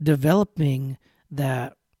developing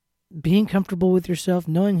that, being comfortable with yourself,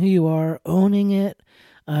 knowing who you are, owning it,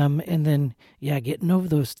 and then getting over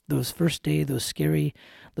those first day, those scary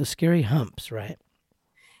humps, right?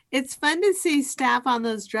 It's fun to see staff on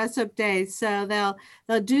those dress-up days. So they'll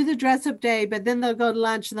do the dress-up day, but then they'll go to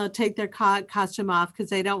lunch and they'll take their costume off because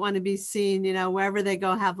they don't want to be seen, wherever they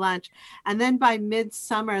go have lunch. And then by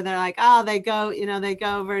midsummer, they're like, they go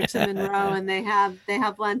over to Monroe and they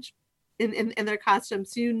have lunch in their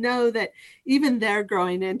costumes. So that even they're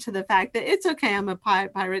growing into the fact that it's okay, I'm a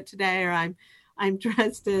pirate today, or I'm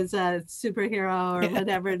dressed as a superhero or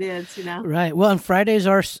whatever it is, Right. Well, and Fridays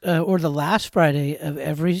are, or the last Friday of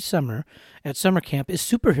every summer at summer camp is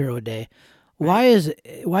Superhero Day. Why is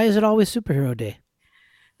it always Superhero Day?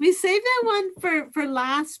 We saved that one for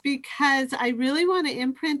last because I really want to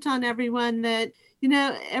imprint on everyone that,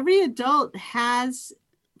 every adult has,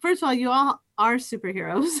 first of all, you all are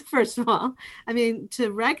superheroes, first of all. I mean,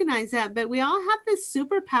 to recognize that, but we all have this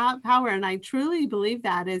superpower, and I truly believe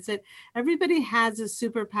that, is that everybody has a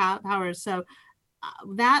superpower. So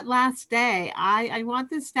that last day, I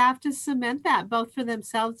want the staff to cement that, both for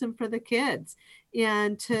themselves and for the kids,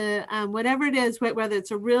 and to whatever it is, whether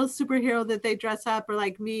it's a real superhero that they dress up, or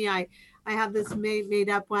like me, I have this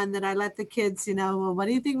made up one that I let the kids, well, what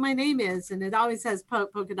do you think my name is? And it always has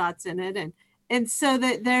polka dots in it. And so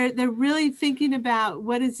that they're really thinking about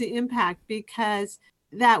what is the impact, because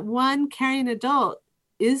that one caring adult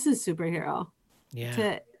is a superhero.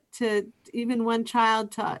 Yeah. To even one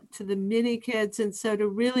child, to the many kids. And so to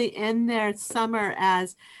really end their summer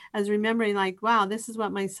as remembering, like, wow, this is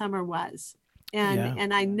what my summer was.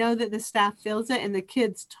 And I know that the staff feels it and the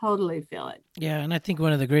kids totally feel it. Yeah. And I think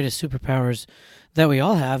one of the greatest superpowers that we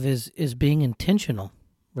all have is being intentional,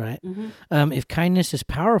 right? Mm-hmm. If kindness is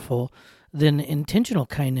powerful, then intentional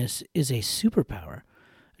kindness is a superpower.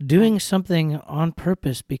 Doing something on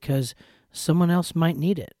purpose because someone else might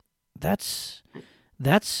need it. That's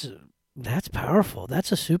powerful.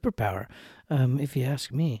 That's a superpower, if you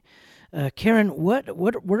ask me. Karen, what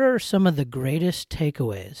are some of the greatest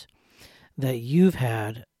takeaways that you've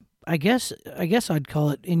had? I guess I'd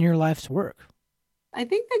call it in your life's work. I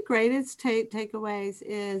think the greatest takeaways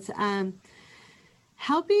is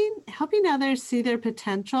helping others see their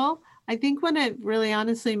potential. I think one of really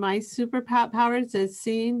honestly my superpowers is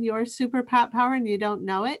seeing your superpower and you don't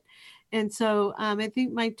know it. And so I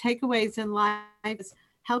think my takeaways in life is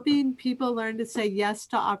helping people learn to say yes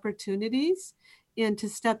to opportunities and to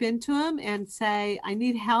step into them and say, I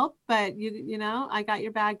need help, but I got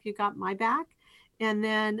your back, you got my back. And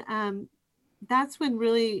then that's when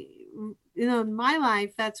really, in my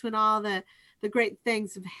life, that's when all the great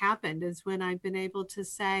things have happened, is when I've been able to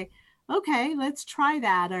say, okay, let's try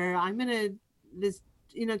that. Or I'm going to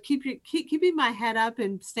keeping my head up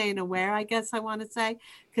and staying aware, I guess I want to say,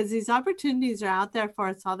 because these opportunities are out there for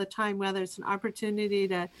us all the time, whether it's an opportunity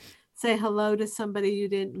to say hello to somebody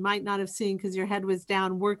you might not have seen because your head was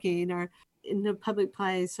down working, or in a public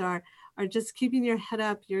place, or just keeping your head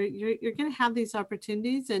up. You're going to have these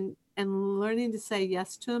opportunities, and learning to say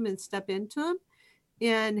yes to them and step into them,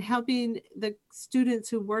 and helping the students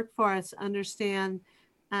who work for us understand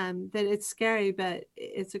that it's scary, but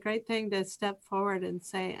it's a great thing to step forward and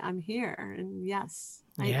say, I'm here. And yes,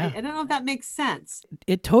 I don't know if that makes sense.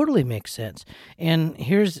 It totally makes sense. And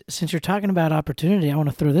since you're talking about opportunity, I want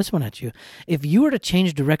to throw this one at you. If you were to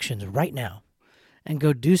change directions right now and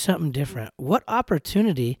go do something different, what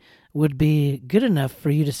opportunity would be good enough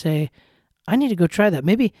for you to say, I need to go try that?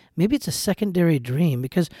 Maybe it's a secondary dream,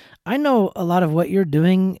 because I know a lot of what you're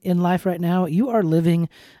doing in life right now. You are living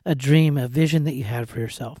a dream, a vision that you had for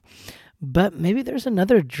yourself. But maybe there's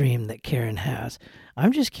another dream that Karen has.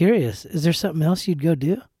 I'm just curious. Is there something else you'd go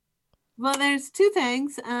do? Well, there's two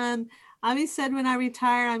things. I always said when I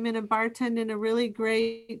retire, I'm going to bartend in a really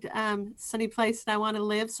great sunny place that I want to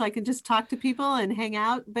live so I can just talk to people and hang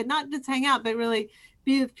out, but not just hang out, but really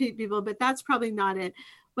be with people. But that's probably not it.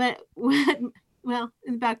 But well,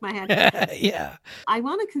 in the back of my head, Yeah. I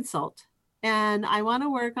want to consult and I want to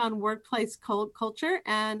work on workplace culture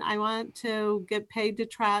and I want to get paid to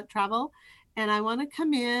travel and I want to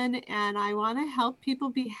come in and I want to help people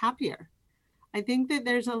be happier. I think that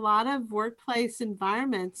there's a lot of workplace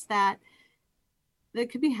environments that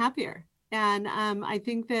could be happier. And I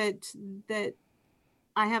think that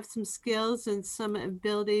I have some skills and some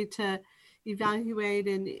ability to evaluate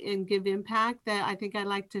and give impact that I think I'd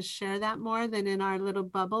like to share that more than in our little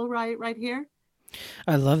bubble right here.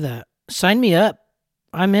 I love that. Sign me up.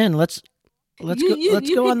 I'm in. Let's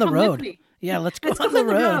go on the road. Yeah, let's go on the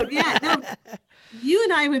road. Yeah, no, you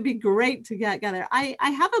and I would be great to get together. I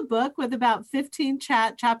have a book with about 15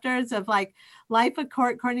 chapters of like life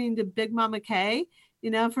according to Big Mama K,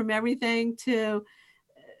 from everything to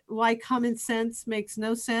why common sense makes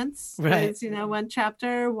no sense. Right. Is, one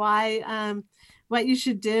chapter, why what you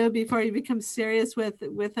should do before you become serious with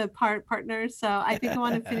a partner. So I think I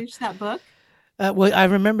want to finish that book. Well, I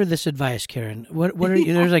remember this advice, Karen. What are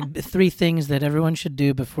you? There's like 3 things that everyone should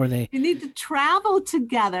do before they. You need to travel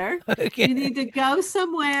together. Okay. You need to go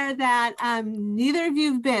somewhere that neither of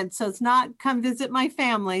you've been. So it's not come visit my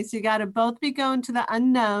family. So you got to both be going to the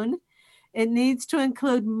unknown. It needs to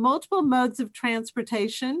include multiple modes of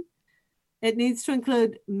transportation. It needs to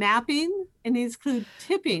include mapping. It needs to include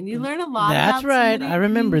tipping. You learn a lot. That's about right. I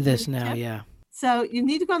remember this now. tip. Yeah. So you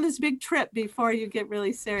need to go on this big trip before you get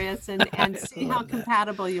really serious and see how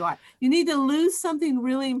compatible you are. You need to lose something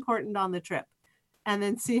really important on the trip and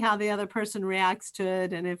then see how the other person reacts to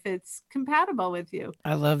it and if it's compatible with you.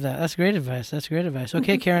 I love that. That's great advice.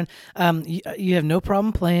 Okay, Karen, you have no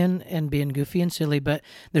problem playing and being goofy and silly, but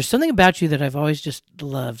there's something about you that I've always just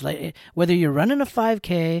loved. Like whether you're running a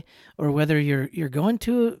 5K or whether you're going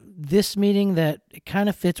to this meeting that it kind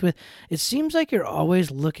of fits with, it seems like you're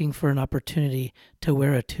always looking for an opportunity to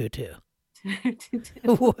wear a tutu.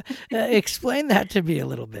 Explain that to me a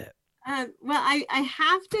little bit. Well, I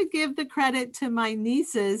have to give the credit to my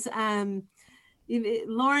nieces, Lauren,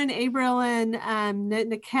 April, and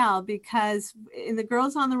Nikel, because in the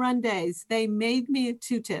Girls on the Run days, they made me a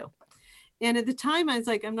tutu. And at the time, I was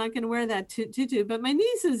like, I'm not going to wear that tutu, but my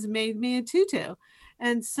nieces made me a tutu.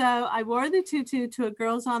 And so I wore the tutu to a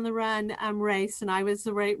Girls on the Run race, and I was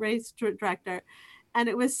the race director. And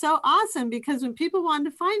it was so awesome because when people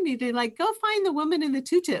wanted to find me, they like, go find the woman in the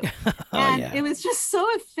tutu. It was just so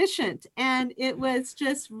efficient. And it was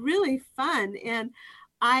just really fun. And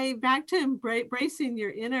back to embracing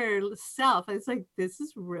your inner self, I was like, this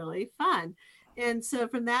is really fun. And so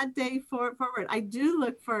from that day forward, I do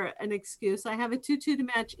look for an excuse. I have a tutu to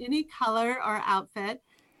match any color or outfit.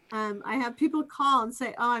 I have people call and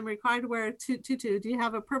say, oh, I'm required to wear a tutu. Do you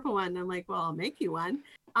have a purple one? And I'm like, well, I'll make you one.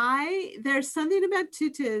 There's something about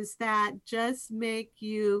tutus that just make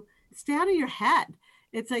you stay out of your head.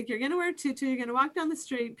 It's like, you're going to wear a tutu, you're going to walk down the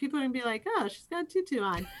street. People are going to be like, oh, she's got a tutu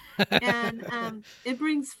on. And it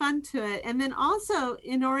brings fun to it. And then also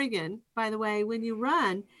in Oregon, by the way, when you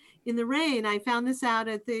run in the rain, I found this out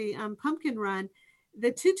at the pumpkin run,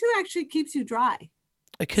 the tutu actually keeps you dry.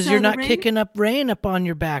 Because you're not kicking up rain up on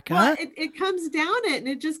your back, huh? Well, it comes down it and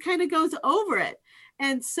it just kind of goes over it.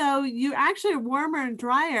 And so you actually are warmer and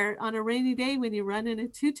drier on a rainy day when you run in a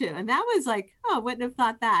tutu. And that was like, oh, I wouldn't have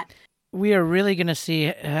thought that. We are really going to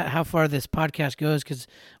see how far this podcast goes because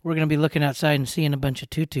we're going to be looking outside and seeing a bunch of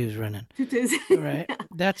tutus running. Tutus. Right. Yeah.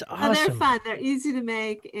 That's awesome. Oh, they're fun. They're easy to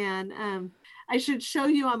make. And I should show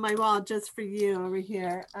you on my wall just for you over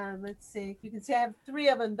here. Let's see. You can see I have 3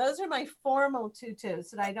 of them. Those are my formal tutus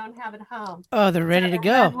that I don't have at home. Oh, they're ready to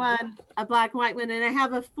go. One, a black and white one. And I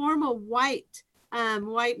have a formal white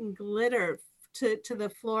and glitter to the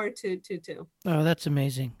floor tutu. Oh, that's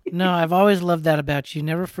amazing. No, I've always loved that about you.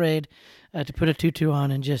 Never afraid to put a tutu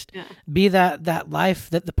on and just be that life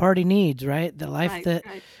that the party needs, right? The life that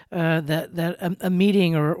a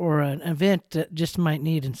meeting or an event that just might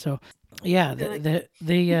need. And so, yeah,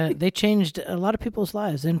 they changed a lot of people's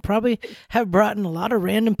lives and probably have brought in a lot of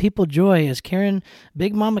random people joy as Karen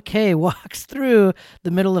Big Mama K walks through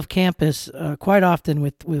the middle of campus quite often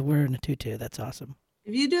with wearing a tutu. That's awesome.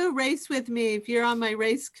 If you do a race with me, if you're on my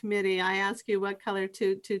race committee, I ask you what color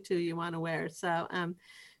tutu you want to wear. So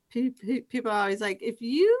People are always like, if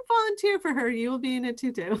you volunteer for her, you will be in a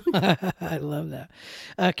tutu. I love that.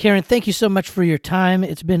 Karen, thank you so much for your time.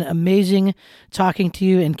 It's been amazing talking to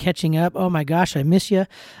you and catching up. Oh my gosh, I miss you.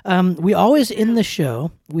 We always end the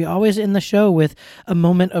show with a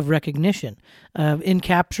moment of recognition. In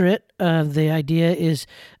Capture It, the idea is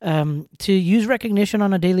to use recognition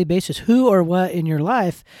on a daily basis. Who or what in your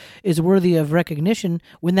life is worthy of recognition?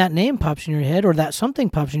 When that name pops in your head or that something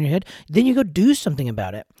pops in your head, then you go do something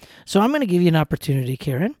about it. So I'm going to give you an opportunity,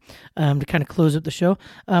 Karen, to kind of close up the show.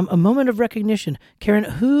 A moment of recognition. Karen,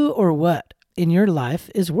 who or what in your life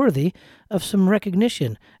is worthy of some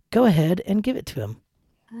recognition? Go ahead and give it to him.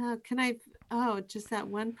 Can I? Oh, just that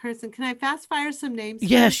one person. Can I fast fire some names?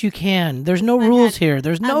 Yes, first? You can. There's no rules here.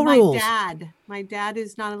 There's no rules. My dad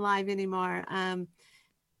is not alive anymore.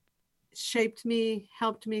 Shaped me,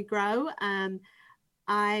 helped me grow.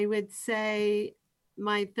 I would say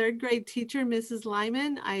my third grade teacher, Mrs.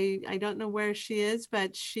 Lyman. I don't know where she is,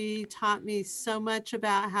 but she taught me so much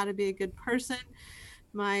about how to be a good person.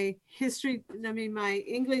 My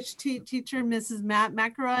English teacher, Mrs. Matt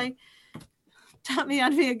McElroy, taught me how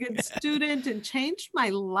to be a good student and changed my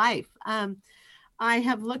life. I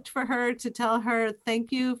have looked for her to tell her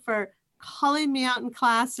thank you for calling me out in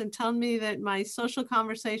class and telling me that my social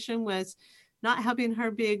conversation was not helping her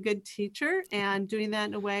be a good teacher, and doing that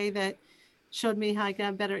in a way that showed me how I could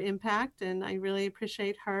have better impact. And I really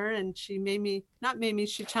appreciate her. And she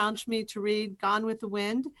she challenged me to read Gone with the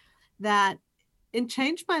Wind. It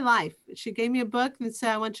changed my life. She gave me a book and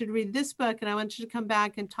said, I want you to read this book, and I want you to come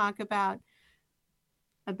back and talk about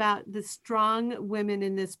the strong women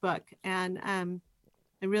in this book. And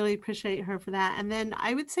I really appreciate her for that. And then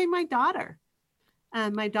I would say my daughter,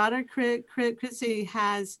 Chrissy,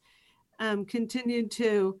 has continued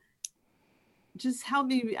to just help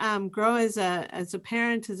me grow as a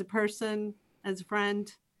parent, as a person, as a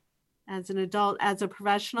friend, as an adult, as a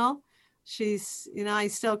professional. She's, I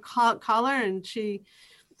still call her, and she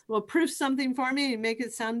will proof something for me and make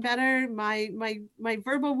it sound better. My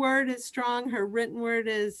verbal word is strong. Her written word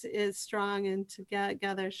is strong. And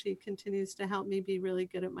together, she continues to help me be really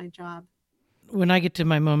good at my job. When I get to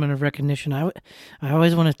my moment of recognition, I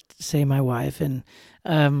always want to say my wife, and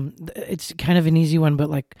it's kind of an easy one, but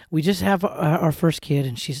like, we just have our first kid,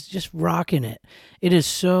 and she's just rocking it. It is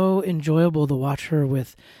so enjoyable to watch her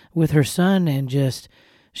with her son, and just,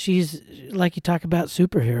 she's, like you talk about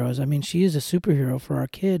superheroes. I mean, she is a superhero for our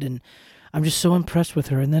kid, and I'm just so impressed with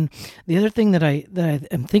her. And then the other thing that I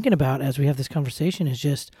am thinking about as we have this conversation is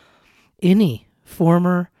just any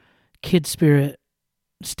former KidSpirit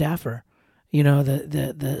staffer,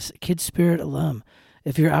 the KidSpirit alum.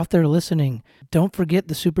 If you're out there listening, don't forget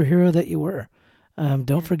the superhero that you were.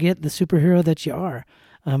 Don't forget the superhero that you are.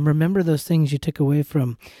 Remember those things you took away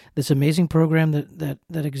from this amazing program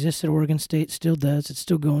that exists at Oregon State, still does. It's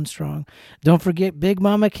still going strong. Don't forget Big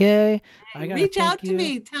Mama K. Reach out to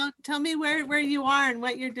me. Tell me where you are and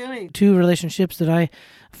what you're doing. 2 relationships that I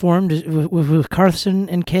formed with Carson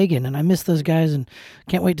and Kagan, and I miss those guys and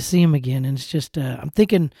can't wait to see them again. And it's just, I'm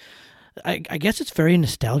thinking, I guess it's very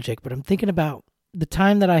nostalgic, but I'm thinking about the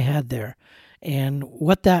time that I had there and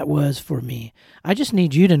what that was for me. I just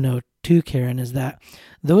need you to know too, Karen, is that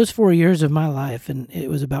those 4 years of my life, and it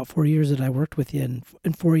was about 4 years that I worked with you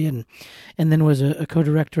and for you, and then was a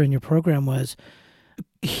co-director in your program, was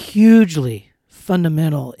hugely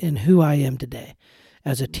fundamental in who I am today.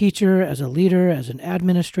 As a teacher, as a leader, as an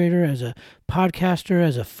administrator, as a podcaster,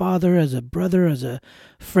 as a father, as a brother, as a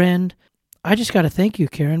friend. I just got to thank you,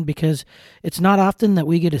 Karen, because it's not often that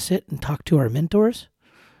we get to sit and talk to our mentors.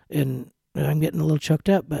 And I'm getting a little choked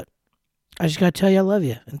up, but I just got to tell you I love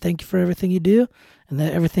you and thank you for everything you do and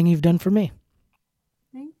everything you've done for me.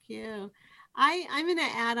 Thank you. I'm going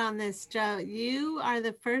to add on this, Joe. You are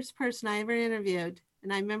the first person I ever interviewed.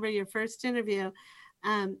 And I remember your first interview.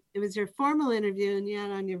 It was your formal interview, and you had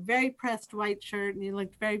on your very pressed white shirt, and you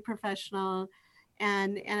looked very professional.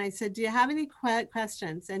 And I said, do you have any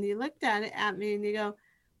questions? And you looked at me and you go,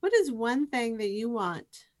 what is one thing that you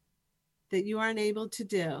want that you aren't able to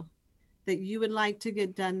do that you would like to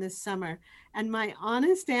get done this summer? And my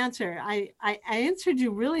honest answer, I answered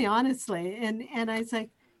you really honestly. And I was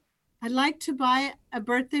like, I'd like to buy a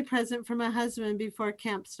birthday present for my husband before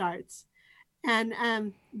camp starts.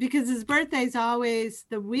 And because his birthday is always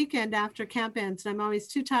the weekend after camp ends, and I'm always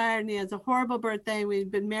too tired, and he has a horrible birthday.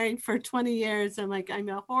 We've been married for 20 years. I'm like, I'm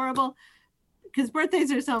a horrible, because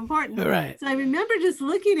birthdays are so important. Right. So I remember just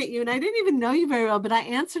looking at you, and I didn't even know you very well, but I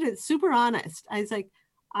answered it super honest. I was like,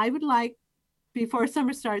 I would like, before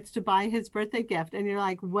summer starts, to buy his birthday gift. And you're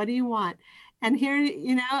like, what do you want? And here,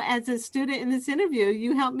 as a student in this interview,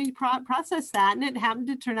 you helped me process that, and it happened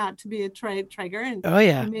to turn out to be a trigger, and Oh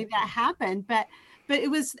yeah, you made that happen. But it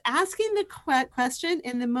was asking the question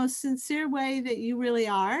in the most sincere way that you really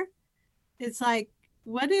are. It's like,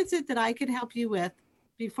 what is it that I could help you with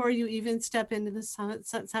before you even step into the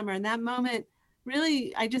summer? And that moment,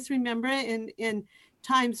 really, I just remember it in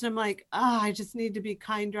times I'm like, I just need to be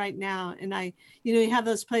kind right now. And you have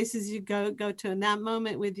those places you go to, and that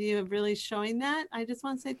moment with you of really showing that, I just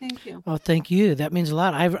want to say thank you. Oh, thank you. That means a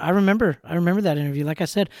lot. I remember that interview. Like I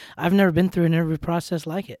said, I've never been through an interview process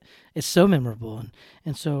like it. It's so memorable.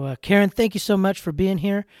 And so, Karen, thank you so much for being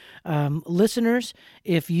here. Listeners,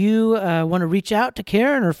 if you want to reach out to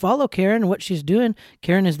Karen or follow Karen and what she's doing,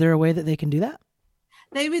 Karen, is there a way that they can do that?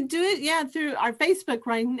 They would do it, through our Facebook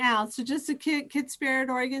right now. So just a KidSpirit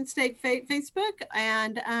Oregon State Facebook,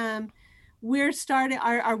 and we're starting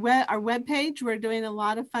our web page. We're doing a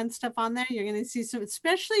lot of fun stuff on there. You're going to see some,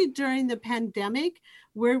 especially during the pandemic.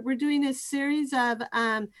 We're doing a series of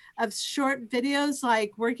short videos,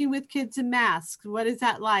 like working with kids in masks. What is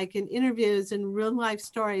that like? And interviews and real life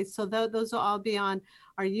stories. So those will all be on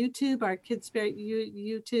our YouTube, our KidSpirit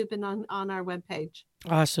YouTube, and on our webpage.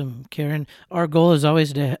 Awesome, Karen. Our goal is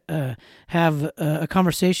always to have a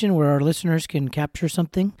conversation where our listeners can capture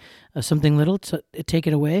something little, to take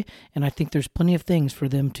it away. And I think there's plenty of things for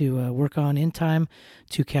them to work on in time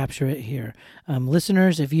to capture it here.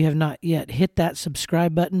 Listeners, if you have not yet hit that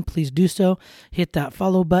subscribe button, please do so. Hit that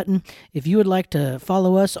follow button. If you would like to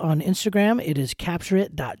follow us on Instagram, it is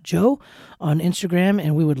capturit.joe on Instagram,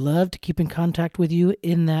 and we would love to keep in contact with you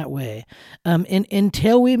in that way. And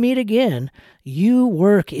until we meet again, you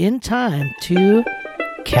work in time to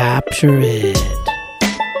capture it.